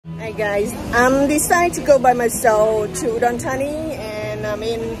Hi guys, I'm decided to go by myself to Udonthani, and I'm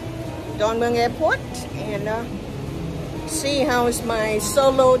in Dongmyeong Airport, and see how's my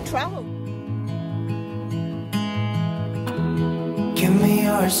solo travel. Give me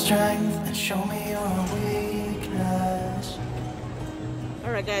your strength and show me your weakness.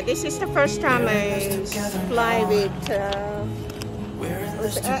 Alright guys, this is the first time I fly with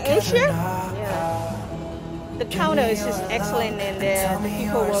Asia. Yeah. The counter is just excellent, and the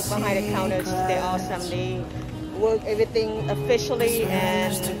people work behind the counters, they're awesome. They work everything officially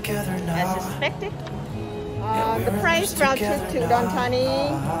and as expected. The price round trip to Udonthani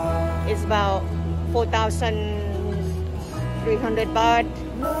is about 4,300 baht,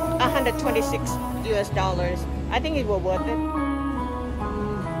 126 US dollars. I think it was worth it.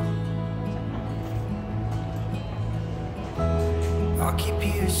 I'll keep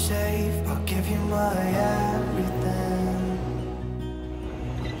you safe, I'll give you my everything.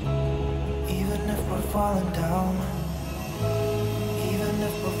 Even if we're falling down, even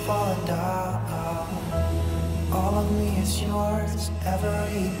if we're falling down, all of me is yours,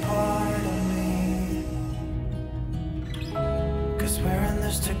 every part of me. 'Cause we're in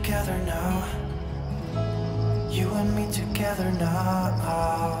this together now, you and me together now.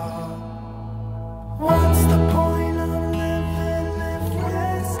 What's the point of living if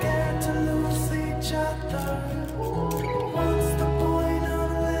we're scared to lose each other? What's the point of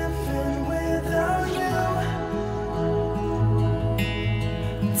living without you?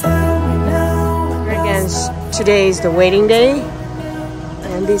 Tell me now. Again, today is the wedding day,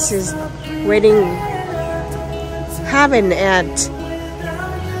 and this is wedding happened at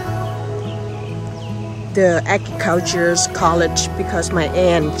the agriculture college because my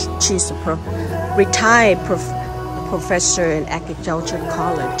aunt, she's a retired professor in agriculture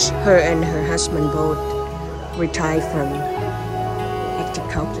college. Her and her husband both retired from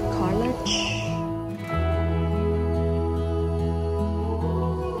agriculture college.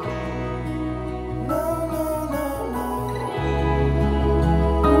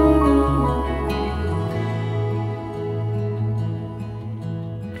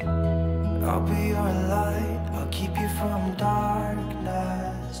 I'll be your light, I'll keep you from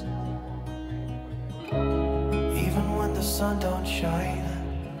darkness. Even when the sun don't shine,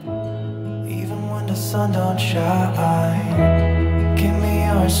 even when the sun don't shine. Give me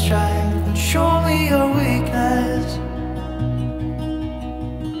your strength and show me your weakness.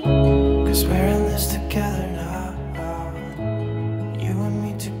 'Cause we're in this together now, you and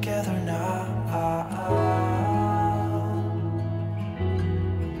me together now.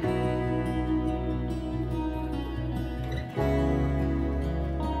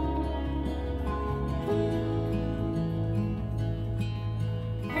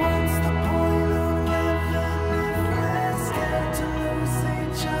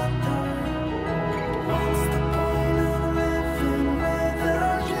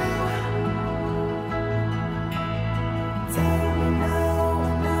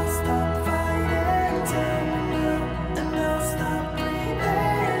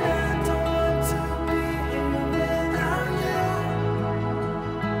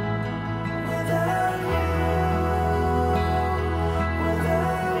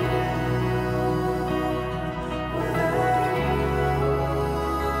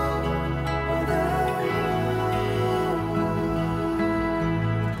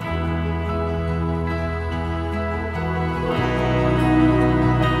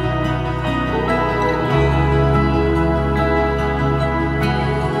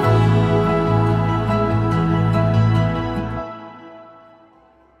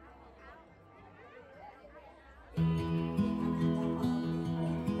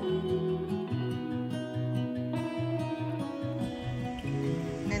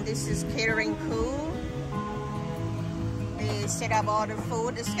 And this is catering pool. They set up all the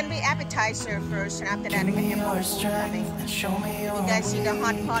food. It's gonna be appetizer first, and after that, they're gonna have more food coming. You guys see the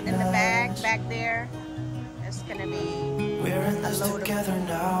hot pot in the back there? That's gonna be We're in this together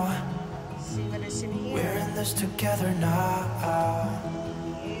now. See what is in here? We're in this together now.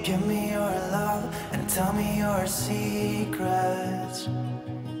 Give me your love and tell me your secrets.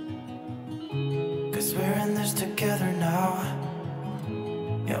 'Cause we're in this together now.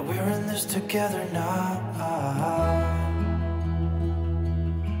 Yeah, we're in this together now.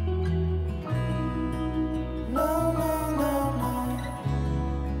 No, no, no, no.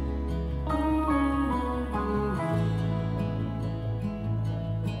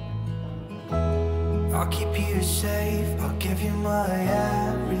 I'll keep you safe, I'll give you my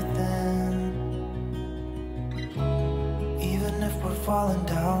everything. Even if we're falling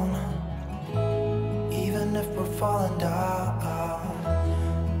down, even if we're falling down,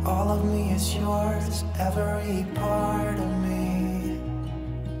 All of me is yours, every part of me.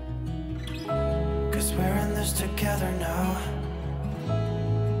 'Cause we're in this together now.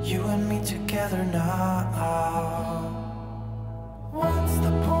 You and me together now. What's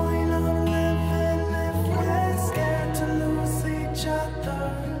the point of living if we're scared to lose each other?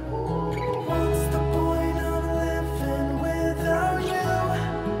 What's the point of living without you?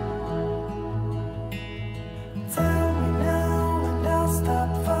 Tell me now and I'll stop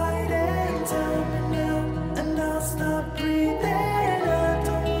fighting. Tell me now and I'll stop breathing. I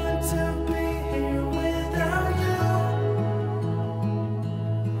don't want to be here without you.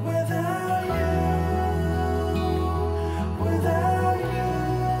 Without you. Without you.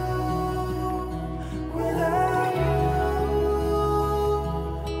 Without you.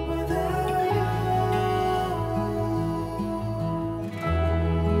 Without you.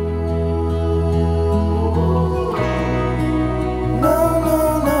 No, no,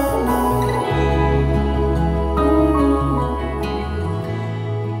 no, no.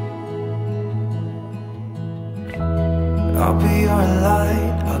 I'll be your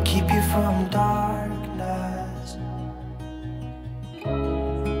light, I'll keep you from darkness.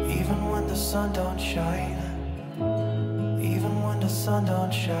 Even when the sun don't shine, even when the sun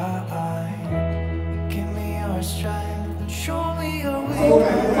don't shine. Give me your strength, show me your way.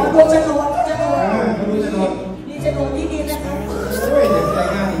 ขอดูโฉนดมีโฉนดที่ดินนะคะ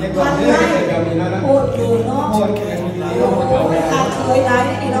พันไร่โคตรอยู่เนาะขาดเคยได้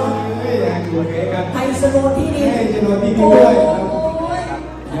นี่เนาะให้โฉนดที่ดินโอ้ย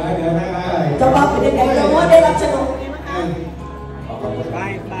จะว่าเป็นยังไงเราว่าได้รับโฉนดไป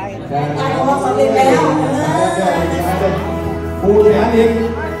ว่าสำเร็จแล้วปูแขนอีก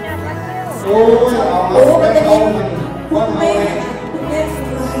โอ้มันจะมีคุณแม่คุณแม่สุด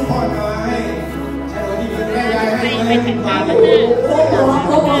เลย พ่อมาให้ใช้วันที่เป็นแม่ยายให้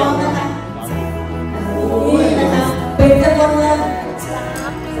ครบรอบนะคะนี่นะคะเป็นจำนวนเงิน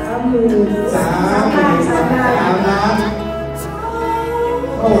3,000,000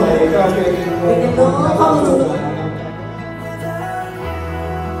โอ้ยก็เป็นน้องเข้ามาจุด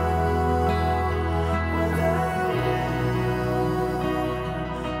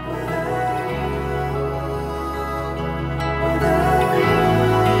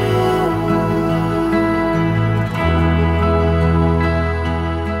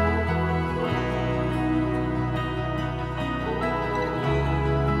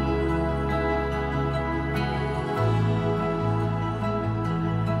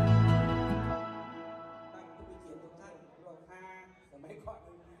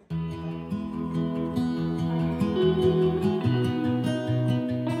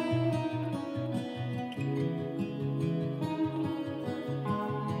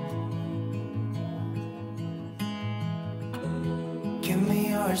Give me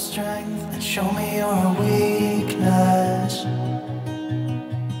your strength and show me your weakness.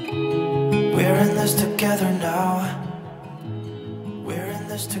 We're in this together now. We're in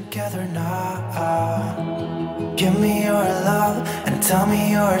this together now. Give me your love and tell me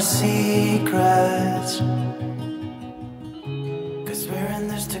your secrets. 'Cause we're in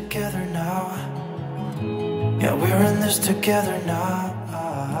this together now. Yeah, we're in this together now.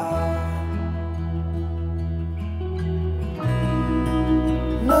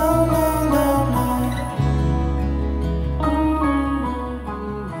 No, no, no, no.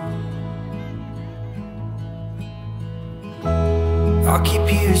 I'll keep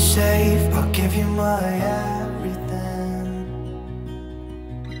you safe, I'll give you my everything.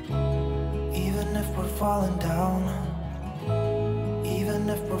 Even if we're falling down, even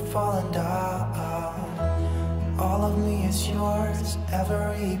if we're falling down. All of me is yours,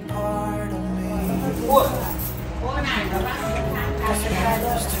 every part of me. Cause we're in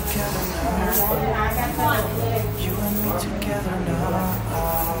this together now. You and me together now.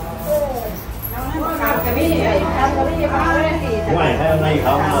 ไม่ให้เข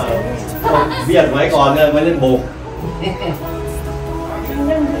าเบียดไว้ก่อนเลยไม่เล่นโบก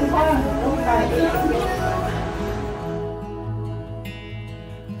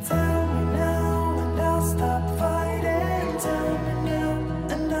Tell me now and I'll stop fighting. Tell me now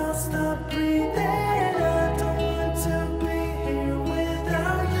and I'll stop breathing. I don't want to be here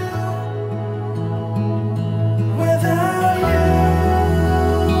without you. Without you.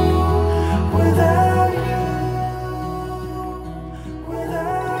 Without you.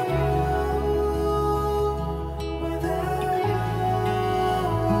 Without you. Without you.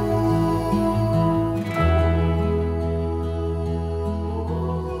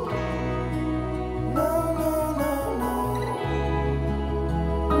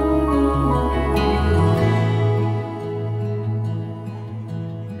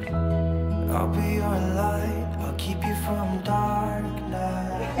 I'll be your light, I'll keep you from darkness.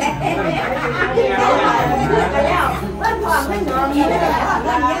 แล้วเบิ้ลพร้อมไม่นอนนี่เลย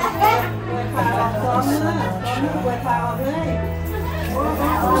วันนี้ปวดขาพร้อมเมื่อปวดขาออกเลยปวดข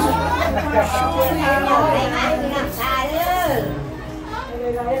าออกเลยนะคือน้ำตาเด้อ